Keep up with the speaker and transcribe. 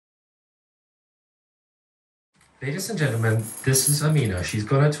Ladies and gentlemen, this is Amiena. She's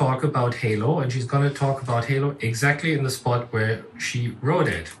going to talk about Halo, and she's going to talk about Halo exactly in the spot where she wrote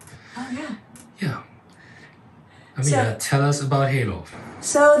it. Oh, yeah. Yeah. Amiena, tell us about Halo.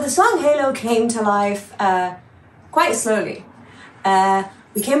 So the song Halo came to life quite slowly.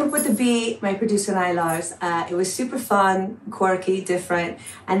 We came up with the beat, my producer and I, Lars. It was super fun, quirky, different.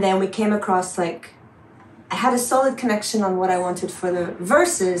 And then we came across, like, I had a solid connection on what I wanted for the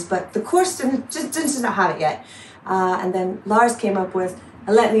verses, but the chorus didn't have it yet. And then Lars came up with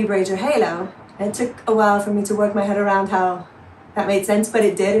Let Me Braid Your Halo. And it took a while for me to work my head around how that made sense, but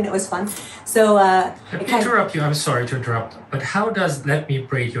it did, and it was fun. So let me interrupt you. I'm sorry to interrupt, but how does Let Me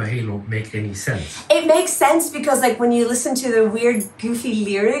Braid Your Halo make any sense? It makes sense because, like, when you listen to the weird, goofy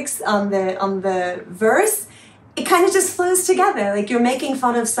lyrics on the verse, it kind of just flows together. Like, you're making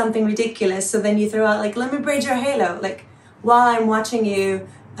fun of something ridiculous, so then you throw out, like, let me braid your halo. Like, while I'm watching you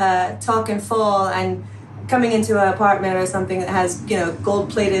talk and fall and coming into an apartment or something that has, you know,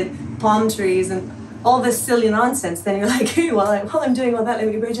 gold-plated palm trees and all this silly nonsense, then you're like, hey, while I'm doing all that, let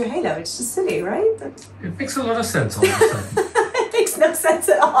me braid your halo. It's just silly, right? It makes a lot of sense all of a sudden. It makes no sense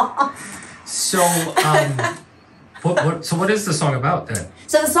at all. So, what is the song about then?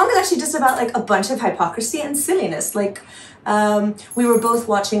 So the song is actually just about, like, a bunch of hypocrisy and silliness. Like, we were both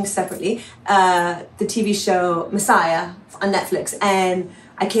watching separately the TV show Messiah on Netflix, and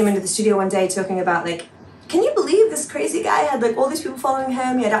I came into the studio one day talking about, like, can you believe this crazy guy had, like, all these people following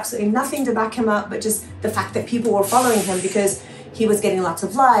him? He had absolutely nothing to back him up, but just the fact that people were following him because he was getting lots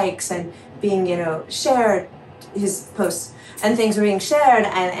of likes and being, you know, shared, his posts and things were being shared,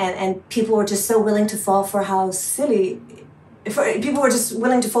 and people were just so willing to fall for how silly, people were just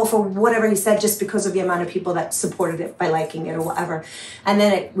willing to fall for whatever he said just because of the amount of people that supported it by liking it or whatever. And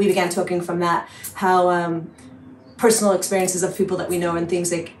then we began talking from that, how personal experiences of people that we know and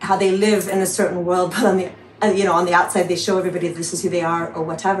things, like how they live in a certain world, but on the on the outside they show everybody this is who they are or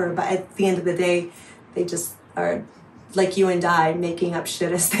whatever, but at the end of the day they just are like you and I, making up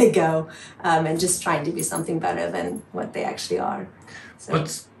shit as they go, and just trying to be something better than what they actually are. So.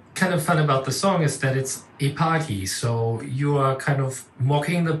 What's kind of fun about the song is that it's a party, so you are kind of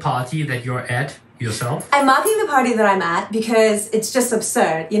mocking the party that you're at yourself. I'm mocking the party that I'm at because it's just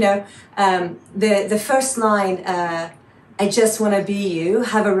absurd, you know. The first line, I just want to be you,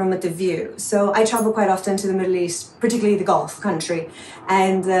 have a room with the view. So I travel quite often to the Middle East, particularly the Gulf country,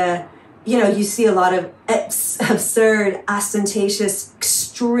 and you know, you see a lot of absurd, ostentatious,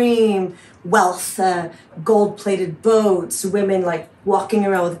 extreme wealth, gold-plated boats, women like walking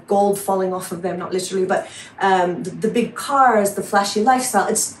around with gold falling off of them, not literally, but the big cars, the flashy lifestyle.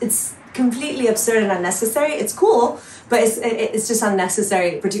 It's completely absurd and unnecessary. It's cool, but it's just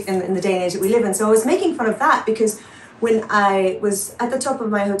unnecessary, particularly in the day and age that we live in. So I was making fun of that because when I was at the top of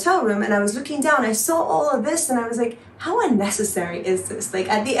my hotel room and I was looking down, I saw all of this and I was like, how unnecessary is this? Like,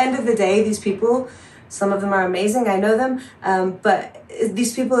 at the end of the day, these people, some of them are amazing, I know them, but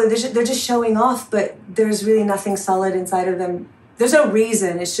these people, they're just showing off, but there's really nothing solid inside of them. There's no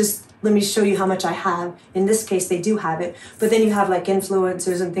reason. It's just, let me show you how much I have. In this case, they do have it. But then you have, like,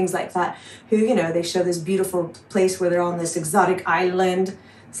 influencers and things like that who, you know, they show this beautiful place where they're on this exotic island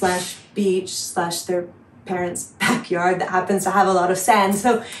 / beach / their parents' backyard that happens to have a lot of sand.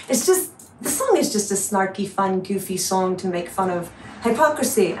 So it's just, the song is just a snarky, fun, goofy song to make fun of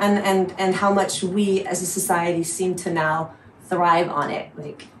hypocrisy and how much we as a society seem to now thrive on it.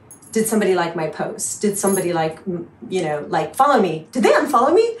 Like, did somebody like my post? Did somebody like, you know, like follow me? Did they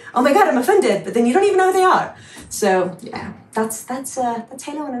unfollow me? Oh my God, I'm offended. But then you don't even know who they are. So yeah, that's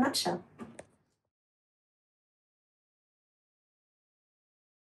Halo in a nutshell.